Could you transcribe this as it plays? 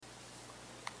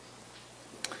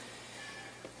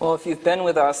Well, if you've been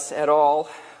with us at all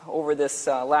over this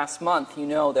last month, you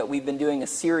know that we've been doing a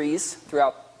series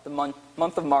throughout the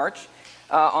month of March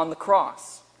on the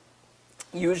cross.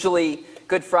 Usually,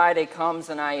 Good Friday comes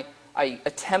and I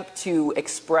attempt to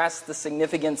express the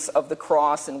significance of the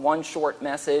cross in one short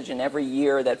message, and every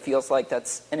year that feels like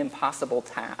that's an impossible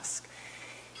task.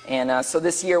 And so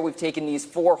this year we've taken these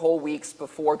 4 whole weeks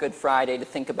before Good Friday to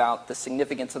think about the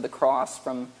significance of the cross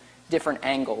from different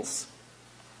angles.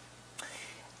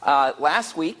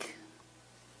 Last week,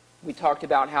 we talked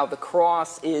about how the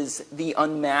cross is the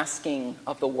unmasking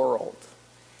of the world.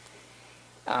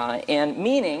 And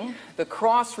meaning, the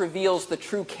cross reveals the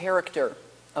true character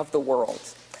of the world.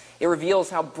 It reveals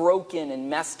how broken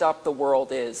and messed up the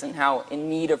world is and how in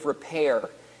need of repair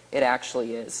it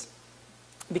actually is.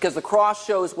 Because the cross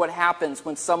shows what happens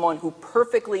when someone who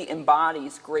perfectly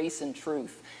embodies grace and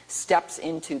truth steps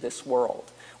into this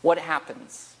world. What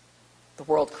happens? The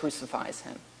world crucifies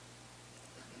him.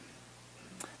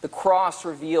 The cross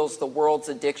reveals the world's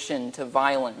addiction to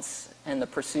violence and the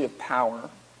pursuit of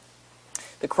power.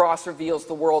 The cross reveals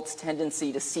the world's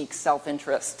tendency to seek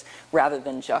self-interest rather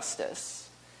than justice.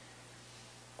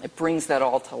 It brings that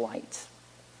all to light.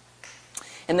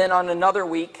 And then on another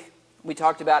week, we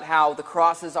talked about how the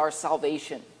cross is our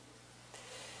salvation.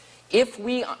 If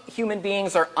we human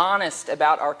beings are honest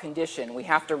about our condition, we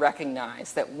have to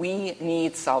recognize that we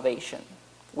need salvation.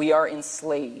 We are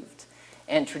enslaved.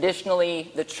 And traditionally,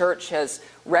 the church has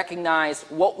recognized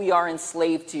what we are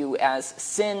enslaved to as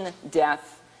sin,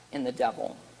 death, and the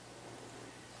devil.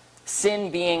 Sin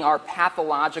being our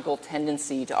pathological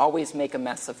tendency to always make a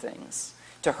mess of things,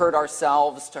 to hurt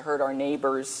ourselves, to hurt our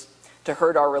neighbors, to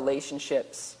hurt our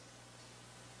relationships.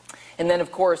 And then,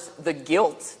 of course, the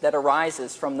guilt that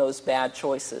arises from those bad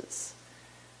choices.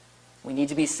 We need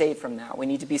to be saved from that. We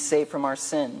need to be saved from our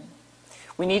sin.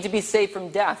 We need to be saved from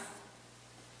death.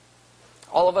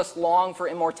 All of us long for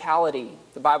immortality.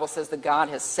 The Bible says that God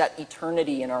has set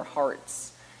eternity in our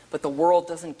hearts, but the world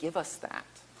doesn't give us that.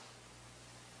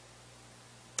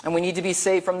 And we need to be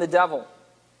saved from the devil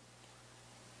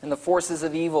and the forces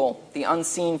of evil, the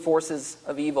unseen forces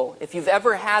of evil. If you've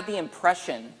ever had the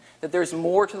impression that there's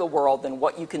more to the world than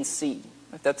what you can see,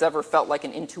 if that's ever felt like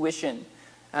an intuition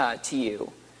to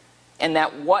you, and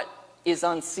that what is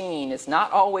unseen is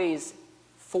not always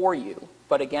for you,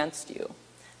 but against you,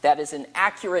 that is an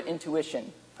accurate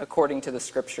intuition according to the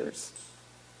Scriptures.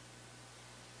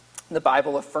 The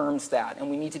Bible affirms that,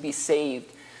 and we need to be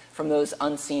saved from those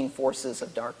unseen forces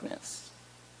of darkness.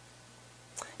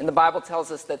 And the Bible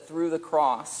tells us that through the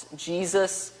cross,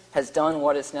 Jesus has done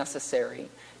what is necessary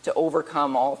to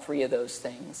overcome all 3 of those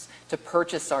things, to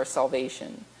purchase our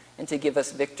salvation, and to give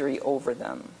us victory over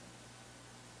them.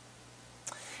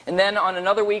 And then on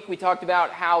another week, we talked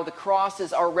about how the cross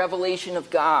is our revelation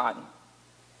of God.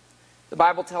 The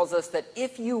Bible tells us that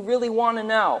if you really want to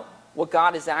know what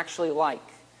God is actually like,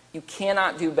 you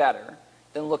cannot do better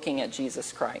than looking at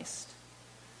Jesus Christ.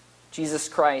 Jesus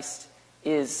Christ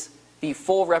is the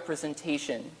full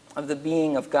representation of the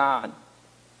being of God.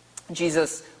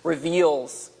 Jesus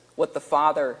reveals what the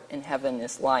Father in heaven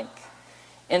is like.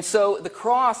 And so the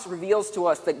cross reveals to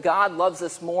us that God loves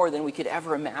us more than we could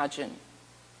ever imagine.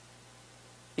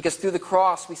 Because through the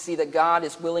cross we see that God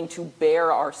is willing to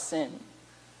bear our sin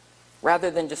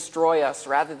rather than destroy us,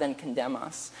 rather than condemn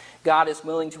us. God is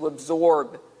willing to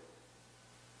absorb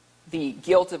the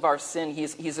guilt of our sin.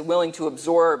 He's willing to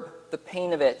absorb the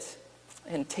pain of it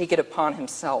and take it upon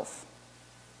himself.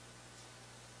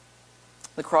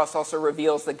 The cross also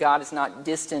reveals that God is not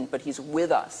distant, but he's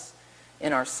with us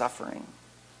in our suffering.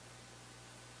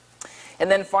 And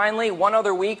then finally, one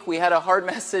other week, we had a hard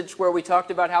message where we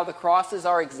talked about how the cross is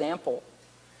our example.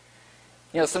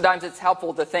 You know, sometimes it's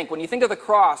helpful to think, when you think of the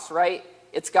cross, right,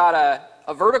 it's got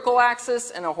a vertical axis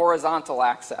and a horizontal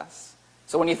axis.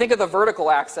 So when you think of the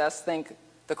vertical axis, think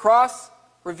the cross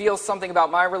reveals something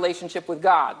about my relationship with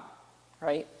God,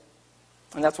 right?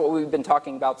 And that's what we've been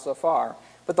talking about so far.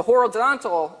 But the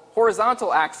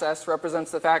horizontal axis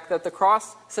represents the fact that the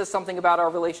cross says something about our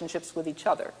relationships with each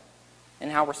other and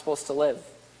how we're supposed to live.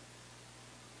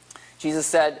 Jesus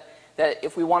said that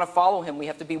if we want to follow him, we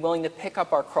have to be willing to pick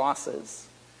up our crosses,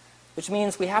 which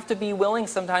means we have to be willing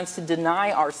sometimes to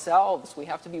deny ourselves. We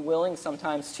have to be willing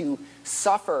sometimes to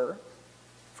suffer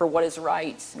for what is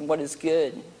right and what is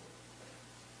good.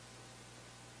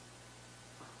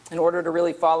 In order to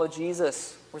really follow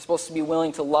Jesus, we're supposed to be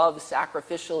willing to love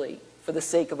sacrificially for the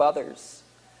sake of others.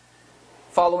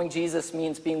 Following Jesus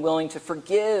means being willing to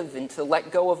forgive and to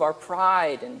let go of our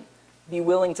pride and be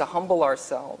willing to humble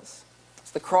ourselves.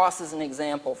 So the cross is an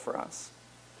example for us.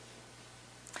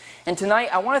 And tonight,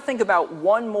 I want to think about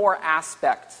one more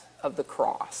aspect of the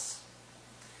cross.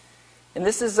 And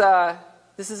this is a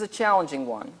challenging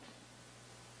one.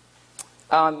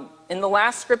 In the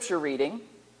last scripture reading,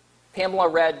 Pamela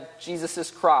read Jesus'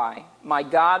 cry, my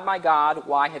God,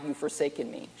 why have you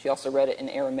forsaken me?" She also read it in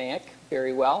Aramaic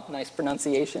very well. Nice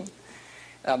pronunciation.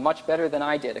 Much better than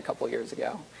I did a couple years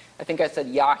ago. I think I said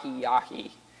Yahi,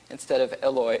 Yahi instead of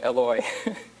Eloi, Eloi.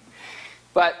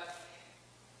 But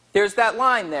there's that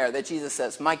line there that Jesus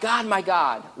says, my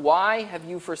God, why have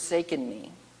you forsaken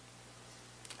me?"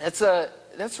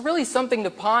 That's really something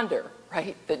to ponder,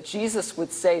 right? That Jesus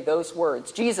would say those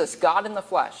words. Jesus, God in the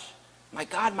flesh, my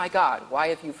God, why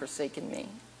have you forsaken me?"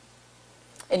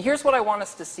 And here's what I want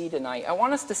us to see tonight. I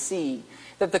want us to see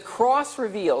that the cross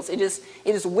reveals, it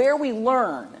is where we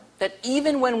learn that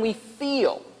even when we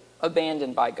feel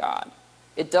abandoned by God,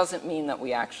 it doesn't mean that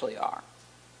we actually are.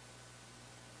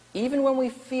 Even when we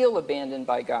feel abandoned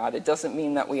by God, it doesn't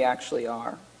mean that we actually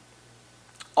are.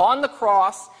 On the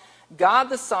cross, God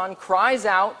the Son cries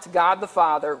out to God the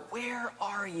Father, "Where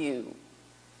are you?"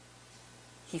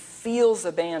 He feels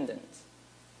abandoned.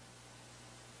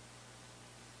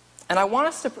 And I want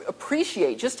us to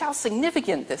appreciate just how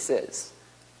significant this is,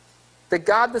 that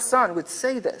God the Son would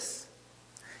say this.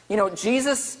 You know,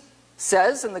 Jesus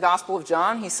says in the Gospel of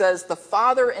John, he says, "The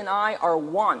Father and I are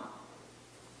one."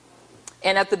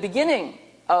 And at the beginning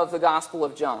of the Gospel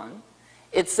of John,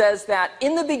 it says that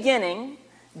in the beginning,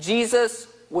 Jesus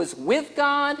was with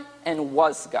God and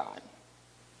was God.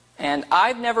 And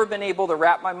I've never been able to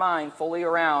wrap my mind fully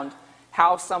around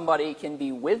how somebody can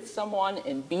be with someone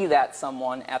and be that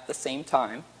someone at the same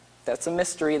time. That's a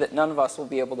mystery that none of us will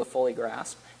be able to fully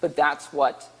grasp. But that's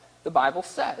what the Bible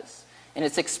says. And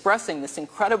it's expressing this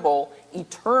incredible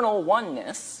eternal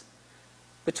oneness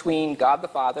between God the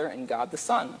Father and God the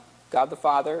Son. God the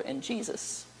Father and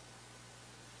Jesus.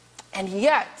 And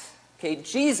yet,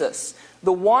 Jesus,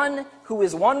 the one who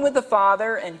is one with the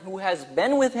Father and who has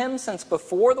been with him since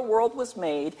before the world was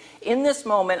made, in this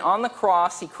moment on the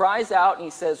cross, he cries out and he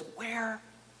says, "Where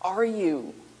are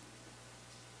you?"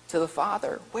 To the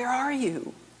Father, "Where are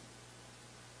you?"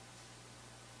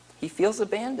 He feels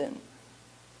abandoned.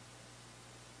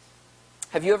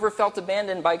 Have you ever felt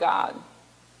abandoned by God?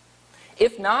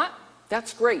 If not,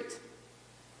 that's great.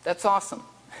 That's awesome,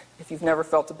 if you've never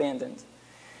felt abandoned.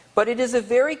 But it is a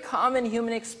very common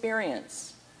human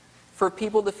experience for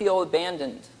people to feel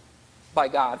abandoned by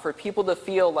God, for people to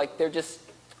feel like they're just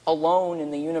alone in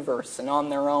the universe and on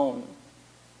their own,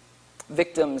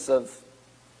 victims of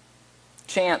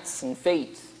chance and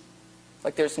fate,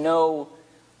 like there's no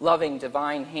loving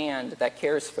divine hand that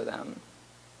cares for them.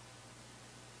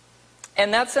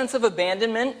 And that sense of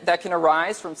abandonment that can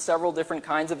arise from several different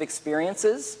kinds of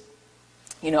experiences.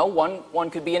 You know, one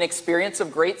could be an experience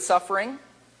of great suffering,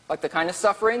 like the kind of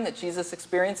suffering that Jesus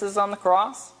experiences on the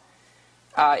cross.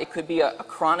 It could be a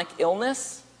chronic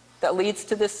illness that leads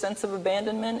to this sense of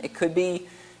abandonment. It could be,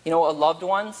 you know, a loved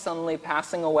one suddenly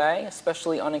passing away,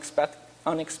 especially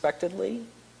unexpectedly.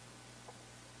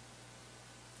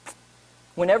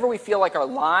 Whenever we feel like our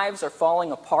lives are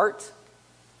falling apart,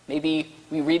 maybe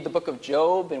we read the book of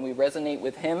Job and we resonate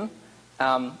with him,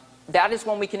 that is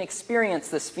when we can experience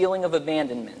this feeling of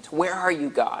abandonment. Where are you,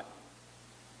 God?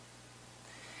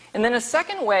 And then a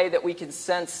second way that we can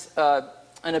sense an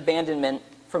abandonment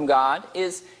from God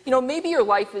is, you know, maybe your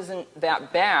life isn't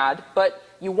that bad, but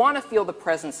you want to feel the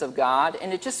presence of God,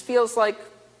 and it just feels like,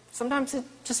 sometimes it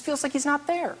just feels like he's not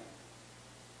there.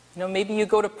 You know, maybe you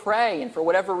go to pray, and for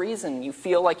whatever reason, you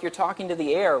feel like you're talking to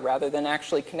the air rather than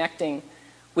actually connecting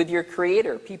with your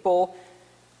Creator. People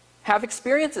have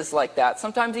experiences like that.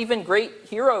 Sometimes even great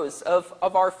heroes of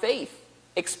our faith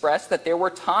express that there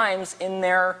were times in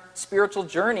their spiritual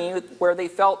journey where they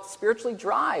felt spiritually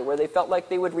dry, where they felt like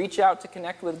they would reach out to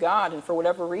connect with God, and for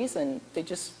whatever reason, they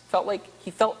just felt like he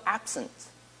felt absent.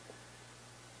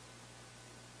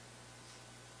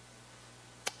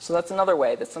 So that's another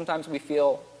way that sometimes we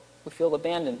feel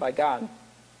abandoned by God.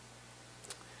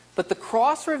 But the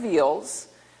cross reveals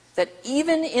that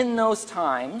even in those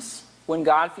times when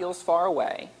God feels far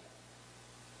away,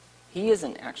 he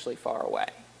isn't actually far away.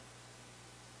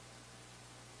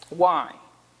 Why?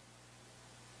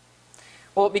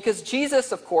 Well, because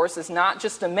Jesus, of course, is not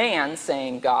just a man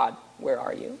saying, "God, where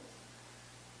are you?"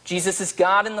 Jesus is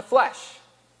God in the flesh,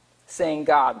 saying,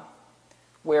 "God,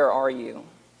 where are you?"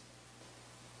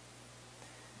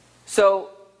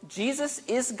 So, Jesus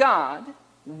is God,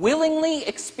 willingly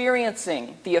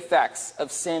experiencing the effects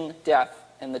of sin, death,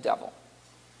 and the devil.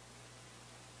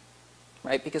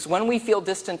 Right? Because when we feel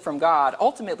distant from God,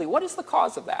 ultimately, what is the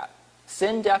cause of that?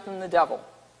 Sin, death, and the devil.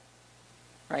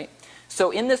 Right?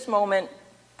 So in this moment,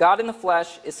 God in the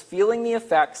flesh is feeling the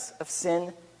effects of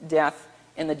sin, death,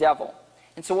 and the devil.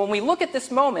 And so when we look at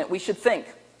this moment, we should think,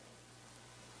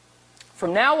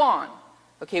 from now on,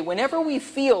 okay, whenever we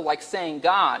feel like saying,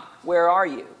 God, where are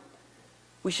you?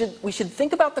 We should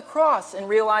think about the cross and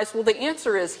realize, well, the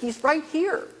answer is, he's right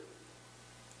here.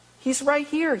 He's right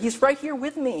here. He's right here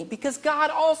with me, because God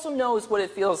also knows what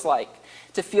it feels like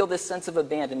to feel this sense of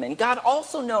abandonment. God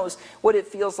also knows what it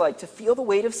feels like to feel the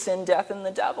weight of sin, death, and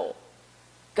the devil.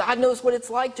 God knows what it's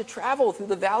like to travel through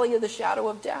the valley of the shadow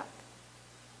of death.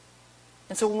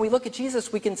 And so when we look at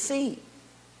Jesus, we can see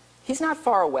he's not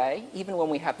far away, even when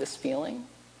we have this feeling.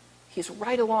 He's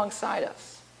right alongside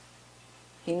us.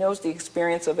 He knows the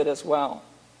experience of it as well.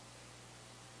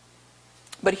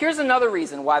 But here's another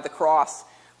reason why the cross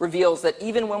reveals that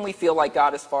even when we feel like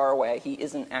God is far away, he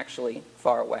isn't actually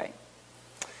far away.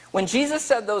 When Jesus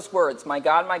said those words, my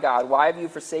God, why have you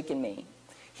forsaken me?"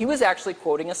 he was actually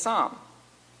quoting a psalm.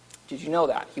 Did you know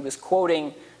that? He was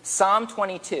quoting Psalm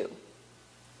 22.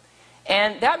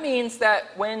 And that means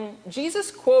that when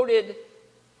Jesus quoted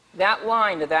that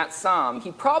line of that psalm,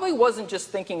 he probably wasn't just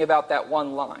thinking about that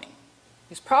one line.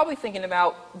 He's probably thinking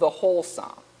about the whole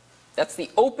psalm. That's the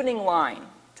opening line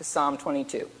to Psalm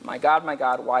 22. My God,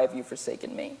 why have you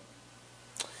forsaken me?"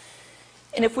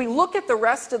 And if we look at the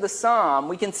rest of the psalm,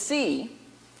 we can see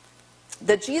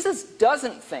that Jesus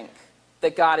doesn't think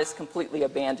that God has completely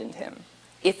abandoned him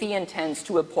if he intends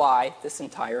to apply this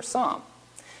entire psalm,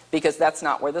 because that's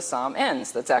not where the psalm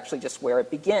ends. That's actually just where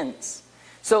it begins.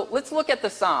 So let's look at the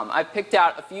psalm. I've picked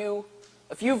out a few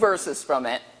verses from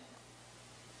it.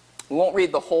 We won't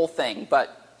read the whole thing,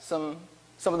 but some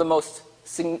of the most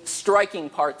striking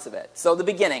parts of it. So the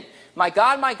beginning, my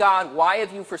God, why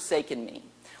have you forsaken me?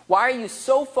 Why are you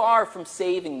so far from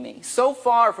saving me, so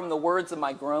far from the words of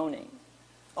my groaning?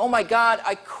 Oh my God,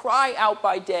 I cry out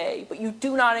by day, but you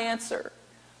do not answer,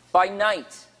 by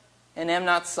night, and am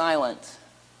not silent.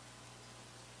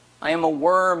 I am a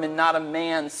worm and not a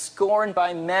man, scorned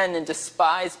by men and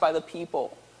despised by the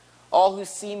people. All who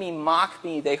see me mock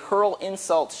me, they hurl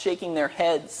insults, shaking their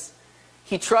heads.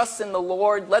 He trusts in the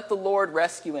Lord, let the Lord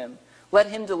rescue him. Let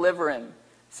him deliver him,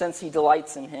 since he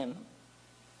delights in him.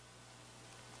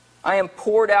 I am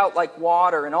poured out like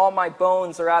water, and all my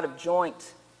bones are out of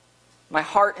joint. My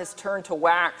heart has turned to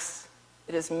wax.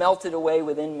 It has melted away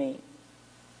within me.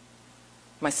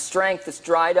 My strength is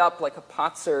dried up like a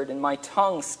potsherd, and my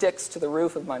tongue sticks to the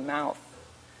roof of my mouth.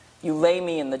 You lay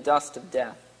me in the dust of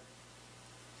death.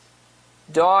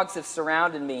 Dogs have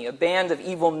surrounded me. A band of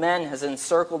evil men has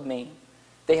encircled me.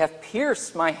 They have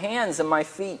pierced my hands and my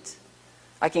feet.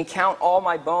 I can count all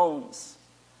my bones.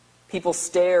 People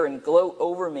stare and gloat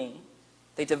over me.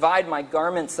 They divide my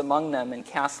garments among them and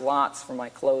cast lots for my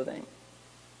clothing.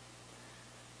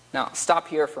 Now, stop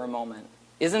here for a moment.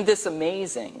 Isn't this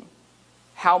amazing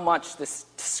how much this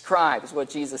describes what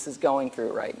Jesus is going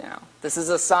through right now? This is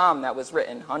a psalm that was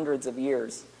written hundreds of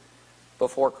years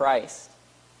before Christ.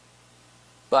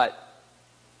 But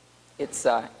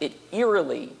it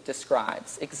eerily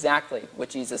describes exactly what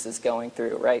Jesus is going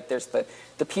through, right? There's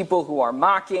the people who are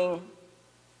mocking.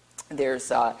 There's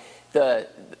the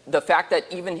fact that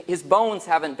even his bones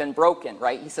haven't been broken,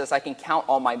 right? He says, I can count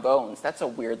all my bones. That's a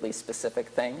weirdly specific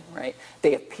thing, right?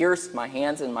 They have pierced my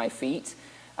hands and my feet.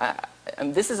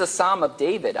 And this is a psalm of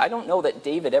David. I don't know that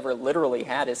David ever literally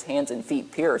had his hands and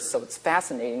feet pierced, so it's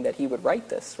fascinating that he would write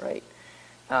this, right?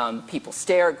 People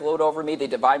stare, gloat over me, they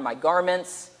divide my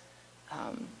garments.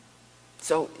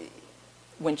 So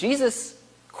when Jesus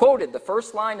quoted the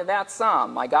first line of that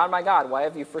psalm, my God, why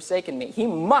have you forsaken me? He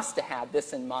must have had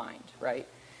this in mind, right?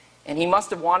 And he must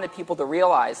have wanted people to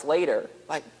realize later,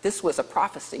 like, this was a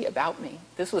prophecy about me.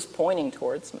 This was pointing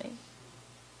towards me.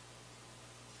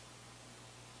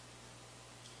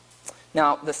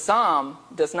 Now, the psalm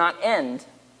does not end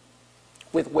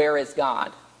with where is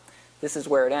God. This is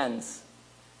where it ends.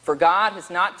 For God has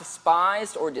not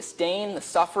despised or disdained the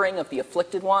suffering of the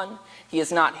afflicted one. He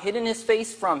has not hidden his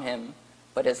face from him,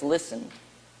 but has listened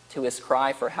to his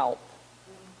cry for help.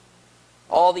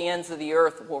 All the ends of the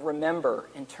earth will remember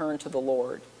and turn to the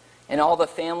Lord, and all the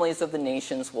families of the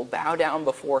nations will bow down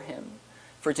before him.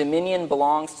 For dominion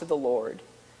belongs to the Lord,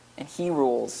 and he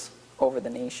rules over the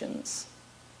nations.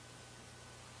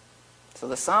 So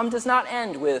the psalm does not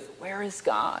end with, where is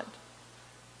God?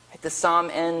 The psalm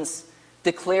ends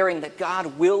declaring that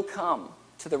God will come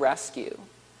to the rescue,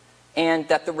 and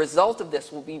that the result of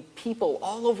this will be people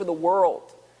all over the world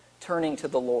turning to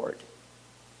the Lord.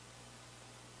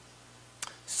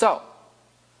 So,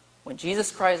 when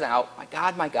Jesus cries out, my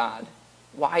God,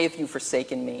 why have you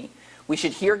forsaken me? We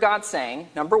should hear God saying,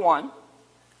 number one,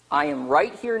 I am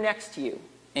right here next to you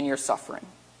in your suffering.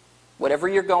 Whatever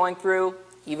you're going through,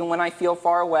 even when I feel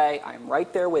far away, I am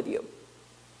right there with you.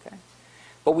 Okay?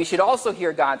 But we should also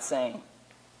hear God saying,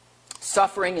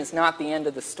 suffering is not the end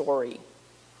of the story.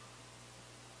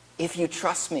 If you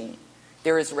trust me,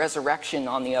 there is resurrection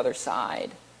on the other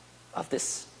side of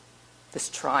this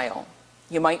trial.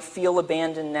 You might feel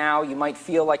abandoned now. You might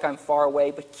feel like I'm far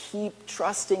away, but keep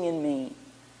trusting in me.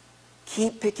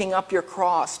 Keep picking up your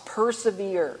cross.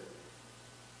 Persevere.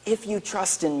 If you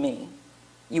trust in me,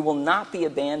 you will not be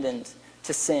abandoned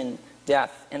to sin,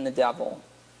 death, and the devil.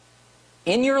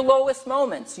 In your lowest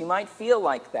moments, you might feel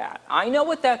like that. I know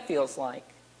what that feels like.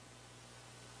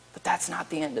 But that's not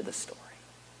the end of the story.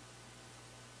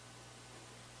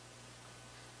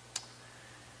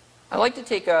 I'd like to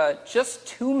take just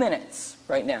 2 minutes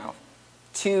right now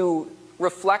to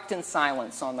reflect in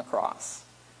silence on the cross.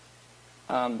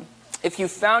 If you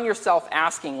found yourself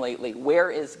asking lately,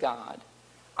 where is God?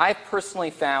 I've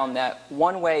personally found that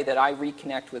one way that I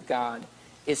reconnect with God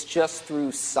is just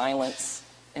through silence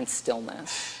and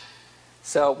stillness.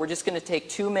 So we're just going to take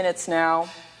 2 minutes now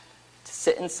to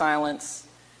sit in silence,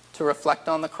 to reflect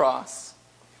on the cross,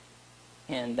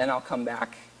 and then I'll come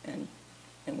back and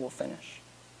we'll finish.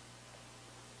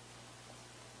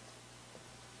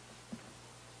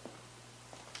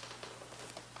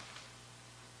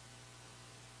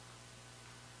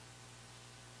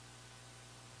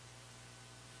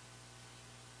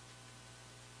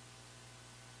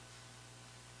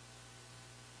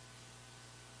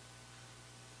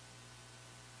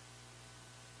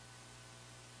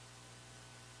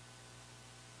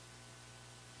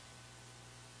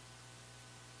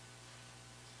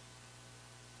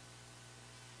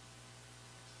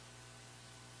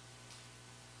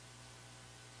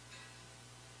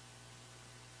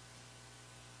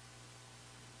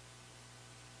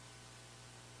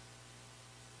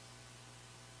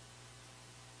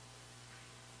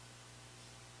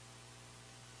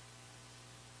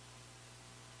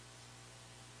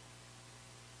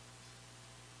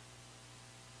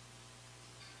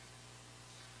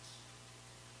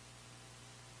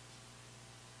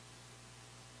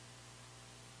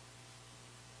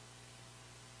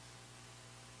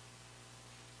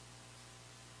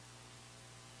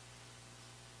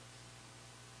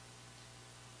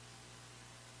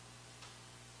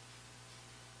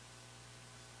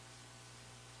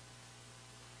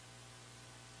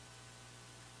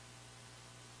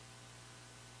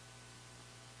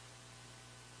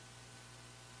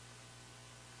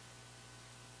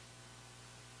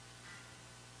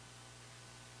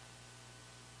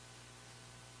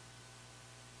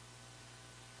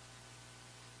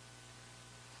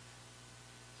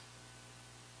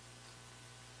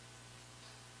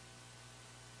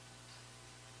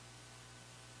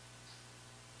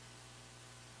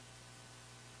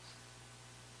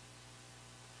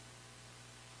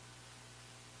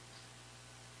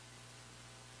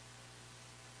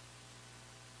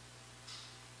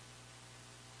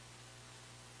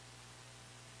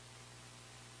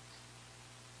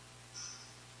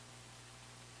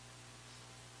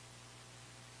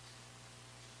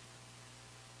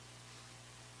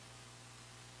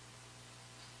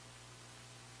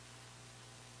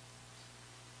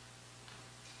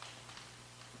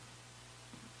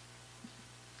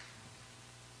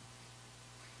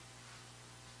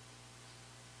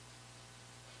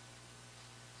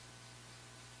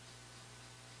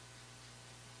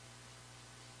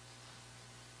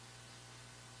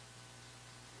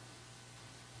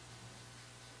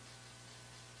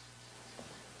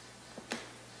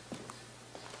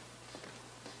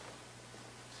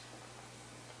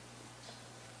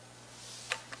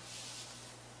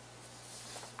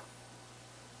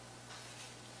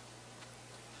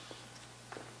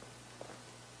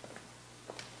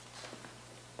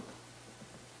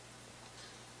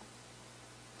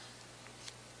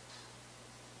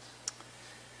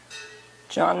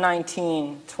 John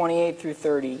 19, 28 through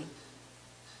 30.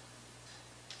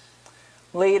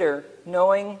 Later,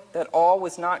 knowing that all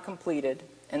was not completed,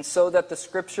 and so that the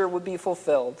scripture would be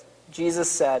fulfilled, Jesus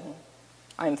said,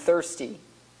 I am thirsty.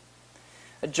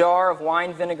 A jar of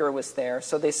wine vinegar was there,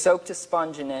 so they soaked a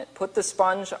sponge in it, put the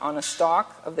sponge on a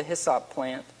stalk of the hyssop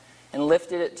plant, and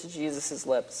lifted it to Jesus'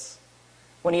 lips.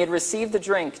 When he had received the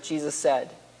drink, Jesus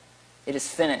said, It is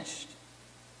finished.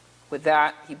 With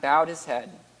that, he bowed his head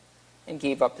and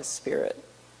gave up his spirit.